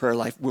my prayer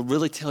life will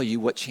really tell you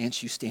what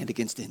chance you stand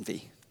against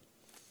envy.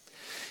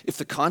 If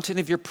the content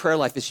of your prayer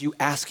life is you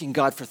asking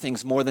God for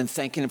things more than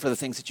thanking him for the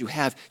things that you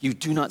have, you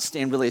do not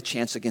stand really a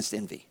chance against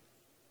envy.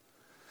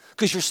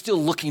 Because you're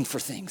still looking for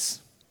things.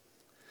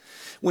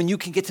 When you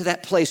can get to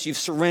that place, you've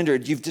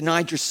surrendered, you've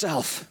denied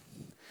yourself,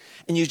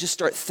 and you just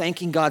start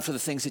thanking God for the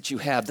things that you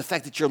have. The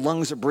fact that your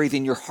lungs are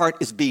breathing, your heart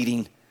is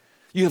beating.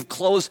 You have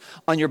clothes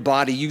on your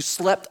body. You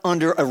slept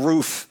under a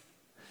roof.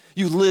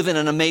 You live in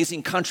an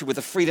amazing country with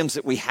the freedoms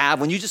that we have.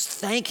 When you just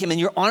thank him and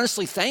you're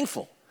honestly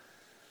thankful,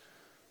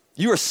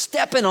 you are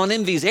stepping on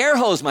envy's air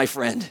hose, my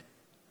friend.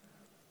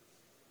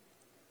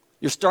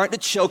 You're starting to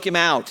choke him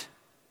out.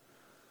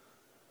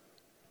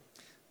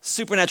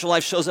 Supernatural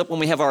life shows up when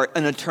we have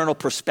an eternal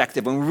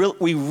perspective, when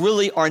we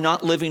really are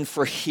not living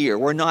for here.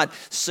 We're not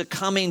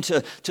succumbing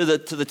to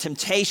the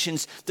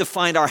temptations to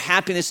find our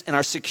happiness and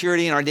our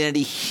security and our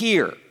identity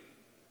here.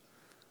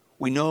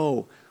 We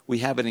know we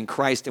have it in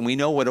Christ, and we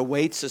know what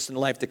awaits us in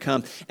life to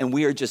come, and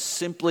we are just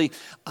simply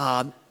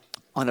on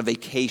a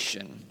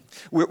vacation.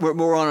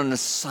 We're on an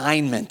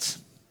assignment,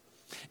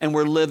 and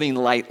we're living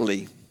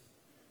lightly.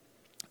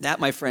 That,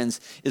 my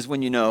friends, is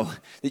when you know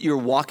that you're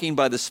walking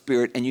by the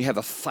Spirit and you have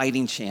a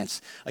fighting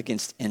chance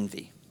against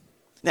envy.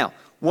 Now,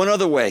 one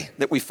other way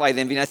that we fight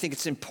envy, and I think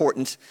it's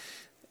important,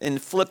 in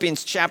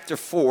Philippians chapter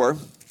 4,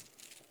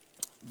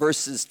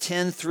 verses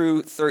 10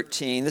 through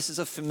 13. This is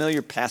a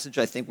familiar passage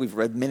I think we've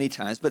read many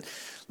times, but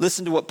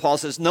listen to what Paul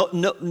says.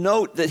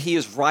 Note that he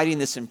is writing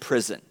this in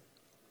prison.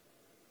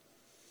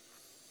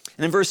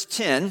 And in verse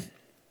 10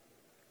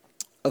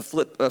 of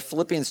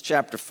Philippians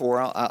chapter 4,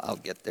 I'll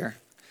get there.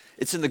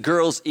 It's in the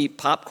girls eat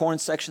popcorn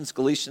sections,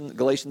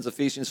 Galatians,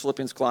 Ephesians,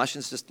 Philippians,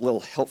 Colossians. Just a little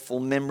helpful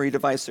memory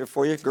device there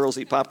for you. Girls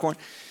eat popcorn.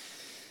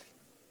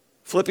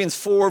 Philippians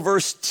 4,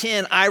 verse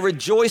 10, I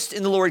rejoiced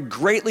in the Lord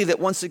greatly that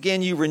once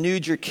again you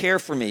renewed your care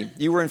for me.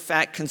 You were in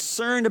fact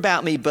concerned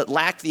about me, but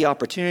lacked the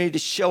opportunity to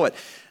show it.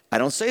 I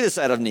don't say this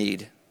out of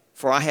need,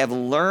 for I have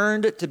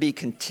learned to be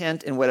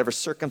content in whatever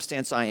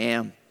circumstance I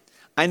am.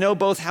 I know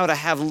both how to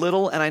have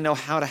little and I know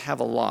how to have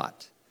a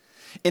lot.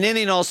 In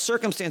any and all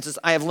circumstances,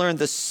 I have learned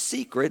the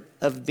secret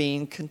of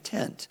being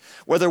content.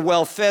 Whether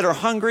well-fed or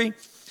hungry,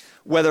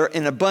 whether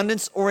in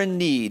abundance or in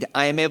need,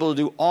 I am able to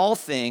do all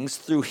things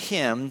through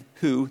him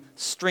who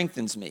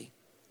strengthens me.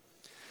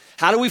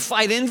 How do we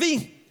fight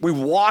envy? We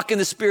walk in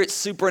the Spirit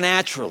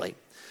supernaturally.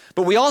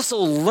 But we also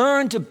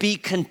learn to be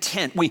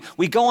content.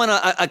 We go on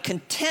a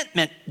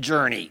contentment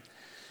journey.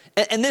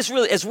 And this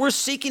really, as we're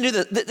seeking to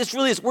this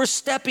really is, we're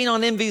stepping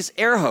on envy's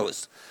air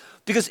hose.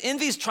 Because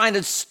envy is trying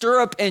to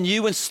stir up in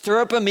you and stir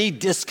up in me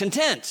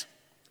discontent.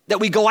 That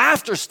we go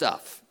after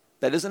stuff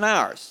that isn't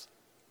ours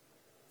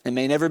and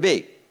may never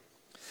be.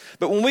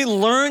 But when we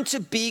learn to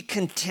be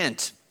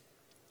content,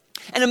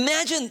 and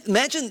imagine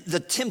the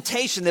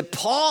temptation that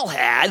Paul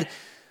had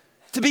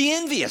to be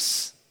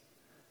envious.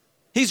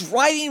 He's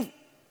writing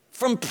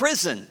from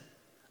prison.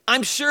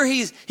 I'm sure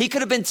he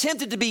could have been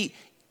tempted to be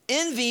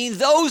envying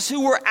those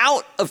who were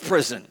out of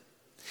prison.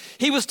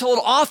 He was told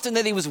often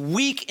that he was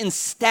weak in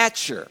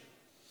stature,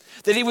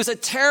 that he was a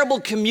terrible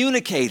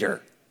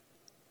communicator.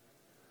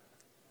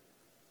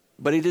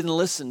 But he didn't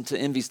listen to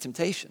envy's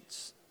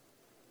temptations.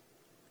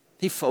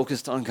 He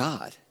focused on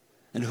God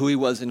and who he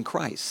was in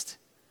Christ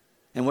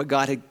and what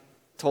God had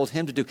told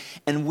him to do.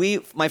 And we,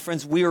 my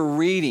friends, we are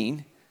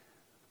reading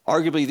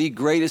arguably the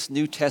greatest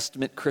New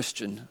Testament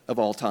Christian of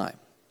all time.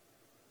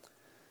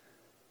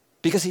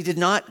 Because he did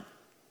not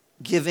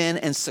give in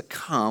and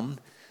succumb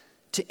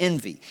to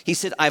envy. He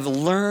said, I've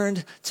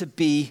learned to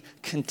be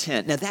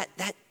content. Now that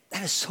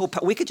is so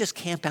powerful. We could just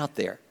camp out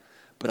there,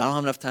 but I don't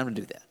have enough time to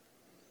do that.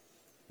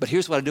 But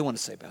here's what I do want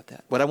to say about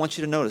that. What I want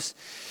you to notice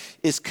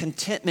is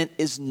contentment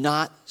is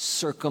not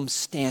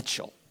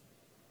circumstantial.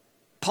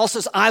 Paul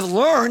says, I've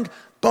learned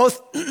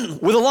both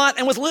with a lot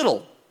and with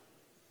little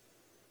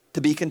to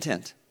be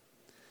content.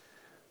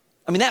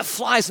 I mean, that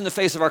flies in the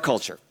face of our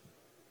culture.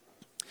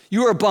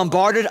 You are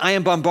bombarded, I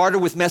am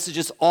bombarded with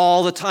messages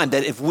all the time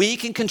that if we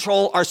can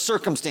control our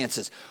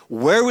circumstances,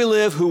 where we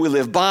live, who we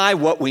live by,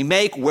 what we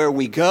make, where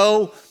we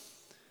go,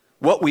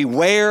 what we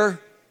wear,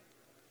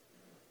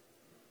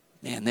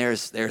 man,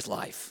 there's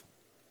life.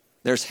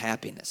 There's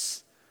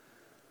happiness.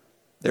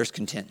 There's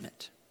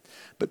contentment.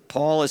 But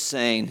Paul is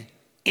saying,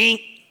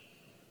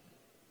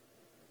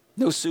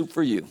 no soup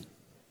for you.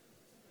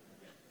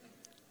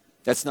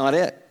 That's not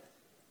it.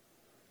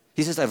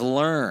 He says, I've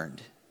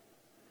learned.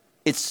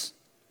 It's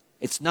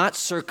not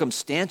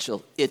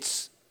circumstantial,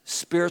 it's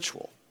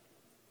spiritual.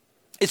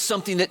 It's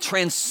something that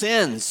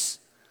transcends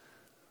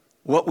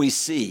what we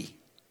see.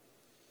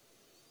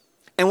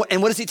 And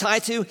what does he tie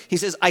to? He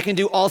says, I can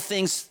do all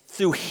things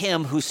through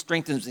him who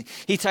strengthens me.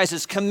 He ties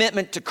his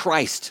commitment to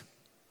Christ.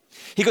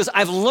 He goes,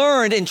 I've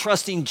learned in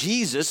trusting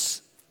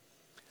Jesus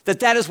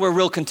that is where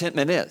real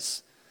contentment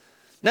is.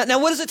 Now,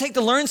 what does it take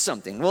to learn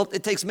something? Well,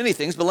 it takes many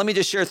things, but let me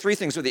just share 3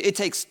 things with you. It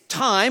takes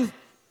time,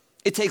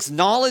 it takes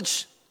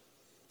knowledge,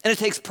 and it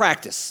takes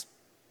practice.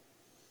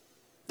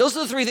 Those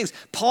are the 3 things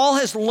Paul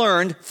has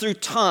learned through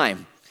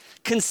time,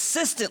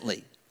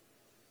 consistently.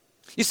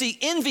 You see,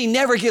 envy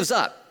never gives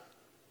up.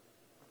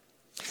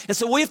 And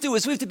so what we have to do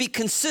is we have to be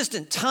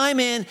consistent,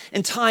 time in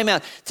and time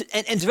out,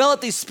 and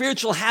develop these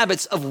spiritual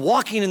habits of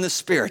walking in the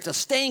Spirit, of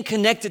staying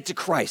connected to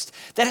Christ.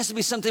 That has to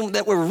be something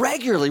that we're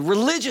regularly,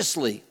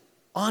 religiously,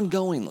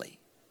 ongoingly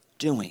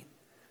doing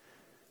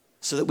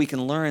so that we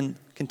can learn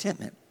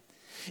contentment.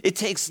 It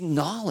takes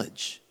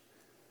knowledge.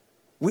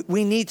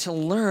 We need to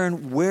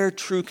learn where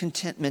true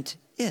contentment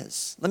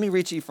is. Let me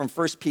read to you from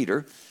 1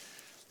 Peter.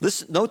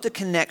 Listen, note the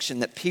connection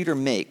that Peter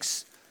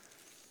makes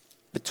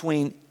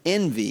between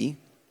envy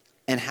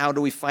and how do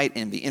we fight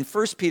envy. In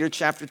 1 Peter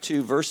chapter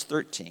 2, verse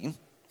 13,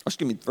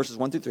 verses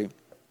 1 through 3,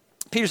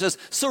 Peter says,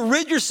 so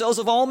rid yourselves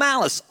of all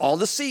malice, all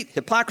deceit,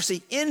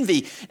 hypocrisy,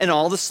 envy, and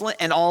all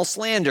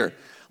slander.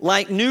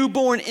 Like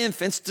newborn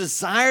infants,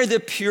 desire the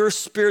pure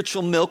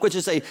spiritual milk, which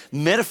is a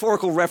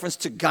metaphorical reference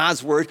to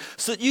God's word,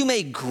 so that you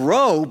may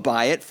grow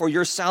by it for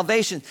your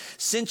salvation,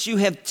 since you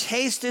have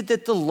tasted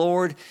that the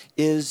Lord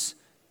is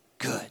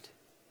good.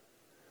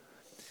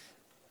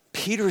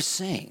 Peter is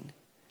saying,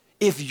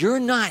 if you're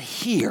not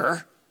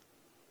here,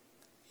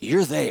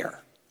 you're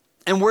there.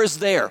 And where's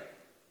there?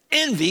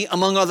 Envy,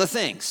 among other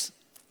things.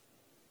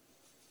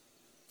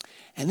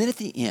 And then at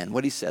the end,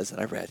 what he says that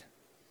I read,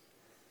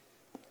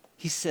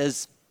 he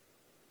says,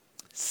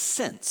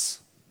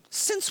 since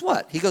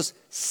what? He goes,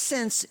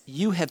 since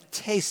you have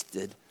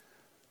tasted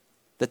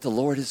that the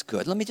Lord is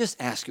good. Let me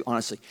just ask you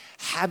honestly,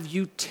 have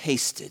you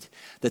tasted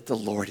that the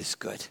Lord is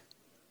good?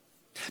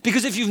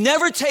 Because if you've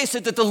never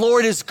tasted that the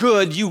Lord is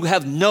good, you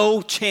have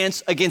no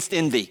chance against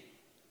envy.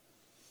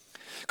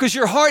 Because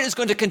your heart is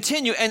going to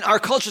continue, and our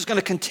culture is going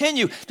to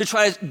continue to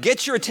try to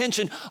get your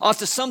attention off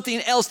to something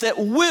else that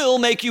will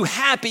make you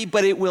happy,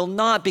 but it will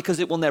not, because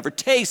it will never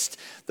taste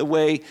the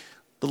way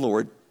the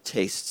Lord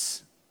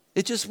tastes.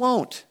 It just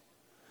won't.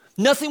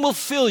 Nothing will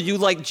fill you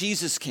like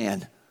Jesus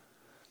can.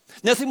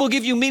 Nothing will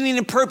give you meaning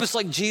and purpose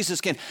like Jesus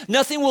can.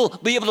 Nothing will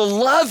be able to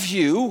love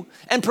you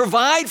and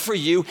provide for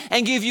you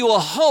and give you a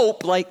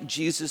hope like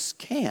Jesus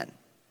can.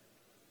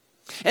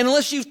 And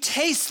unless you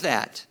taste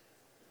that,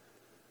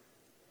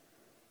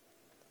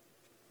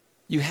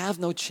 you have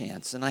no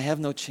chance, and I have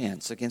no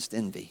chance against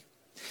envy.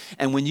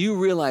 And when you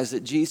realize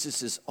that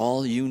Jesus is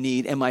all you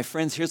need, and my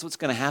friends, here's what's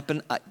going to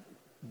happen.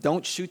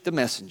 Don't shoot the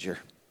messenger.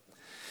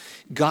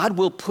 God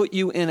will put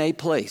you in a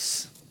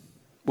place,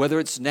 whether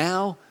it's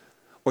now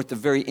or at the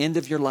very end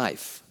of your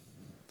life.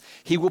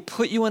 He will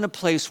put you in a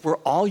place where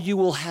all you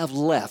will have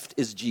left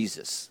is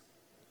Jesus.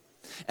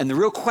 And the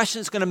real question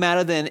that's going to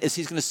matter then is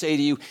he's going to say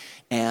to you,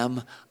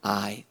 am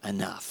I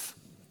enough?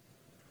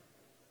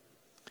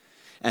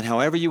 And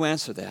however you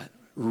answer that,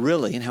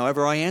 really, and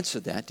however I answer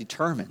that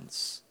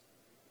determines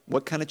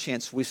what kind of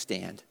chance we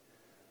stand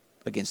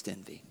against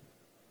envy.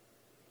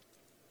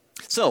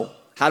 So,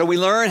 how do we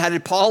learn? How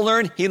did Paul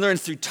learn? He learned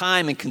through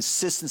time and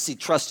consistency,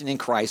 trusting in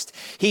Christ.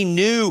 He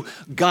knew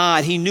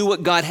God. He knew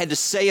what God had to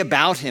say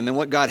about him and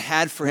what God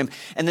had for him.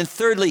 And then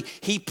thirdly,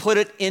 he put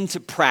it into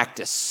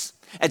practice.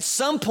 At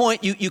some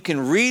point, you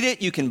can read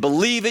it, you can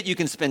believe it, you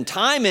can spend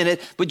time in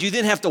it, but you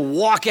then have to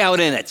walk out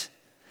in it.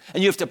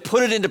 And you have to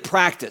put it into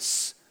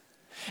practice.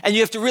 And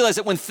you have to realize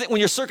that when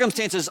your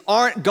circumstances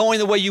aren't going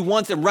the way you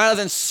want them, rather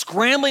than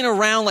scrambling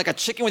around like a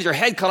chicken with your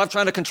head cut off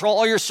trying to control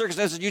all your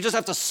circumstances, you just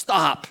have to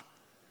stop.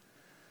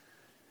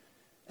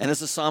 And as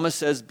the psalmist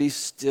says, be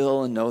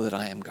still and know that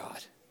I am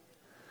God.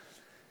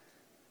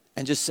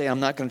 And just say, I'm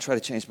not going to try to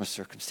change my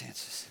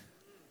circumstances.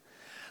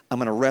 I'm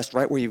going to rest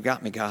right where you've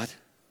got me, God.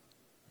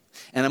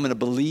 And I'm going to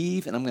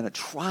believe and I'm going to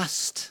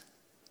trust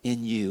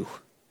in you.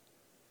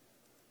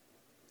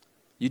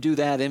 You do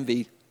that,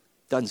 envy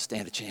doesn't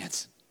stand a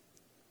chance.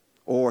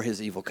 Or his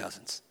evil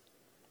cousins.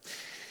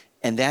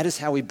 And that is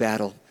how we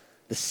battle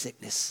the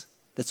sickness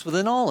that's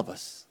within all of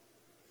us.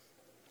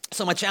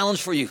 So my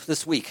challenge for you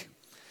this week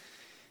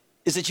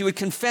is that you would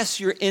confess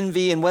your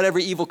envy and whatever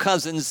evil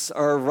cousins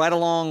are right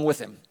along with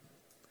him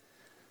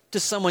to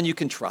someone you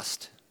can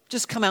trust.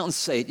 Just come out and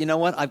say, you know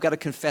what, I've got to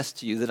confess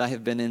to you that I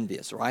have been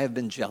envious, or I have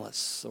been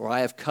jealous, or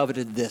I have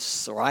coveted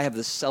this, or I have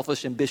this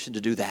selfish ambition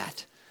to do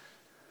that.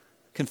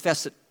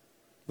 Confess it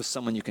with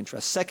someone you can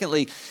trust.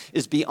 Secondly,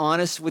 is be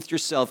honest with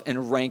yourself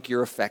and rank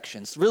your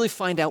affections. Really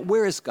find out,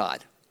 where is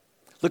God?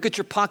 Look at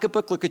your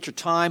pocketbook, look at your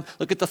time,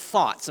 look at the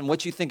thoughts and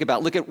what you think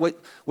about. Look at what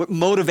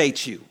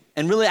motivates you.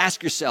 And really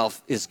ask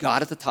yourself, is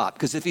God at the top?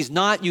 Because if he's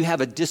not, you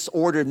have a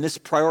disordered,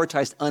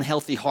 misprioritized,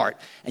 unhealthy heart.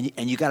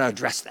 And you got to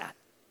address that.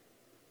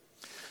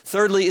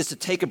 Thirdly is to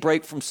take a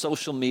break from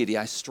social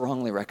media. I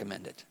strongly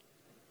recommend it.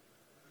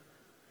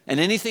 And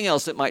anything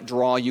else that might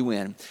draw you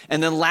in.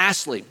 And then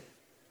lastly,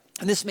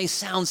 and this may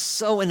sound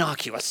so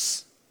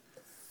innocuous,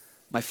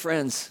 my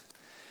friends,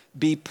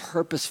 be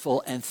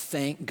purposeful and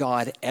thank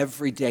God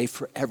every day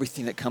for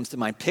everything that comes to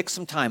mind. Pick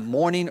some time,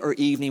 morning or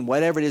evening,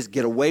 whatever it is,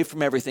 get away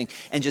from everything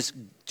and just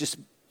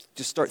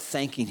start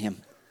thanking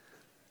him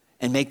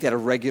and make that a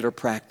regular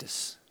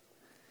practice.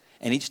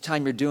 And each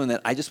time you're doing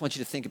that, I just want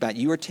you to think about,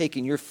 you are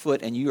taking your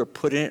foot and you are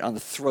putting it on the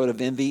throat of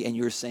envy and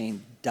you're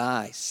saying,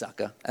 die,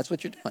 sucker. That's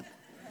what you're doing.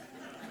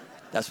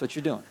 That's what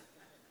you're doing,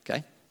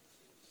 okay?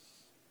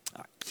 All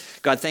right.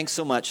 God, thanks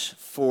so much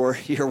for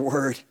your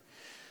word.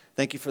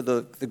 Thank you for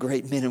the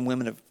great men and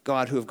women of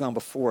God who have gone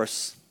before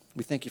us.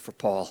 We thank you for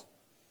Paul.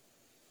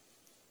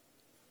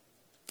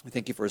 We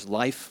thank you for his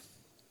life,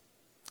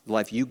 the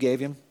life you gave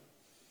him,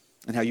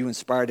 and how you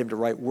inspired him to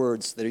write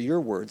words that are your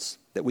words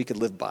that we could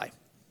live by.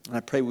 And I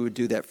pray we would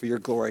do that for your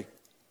glory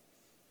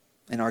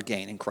and our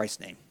gain. In Christ's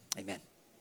name, amen.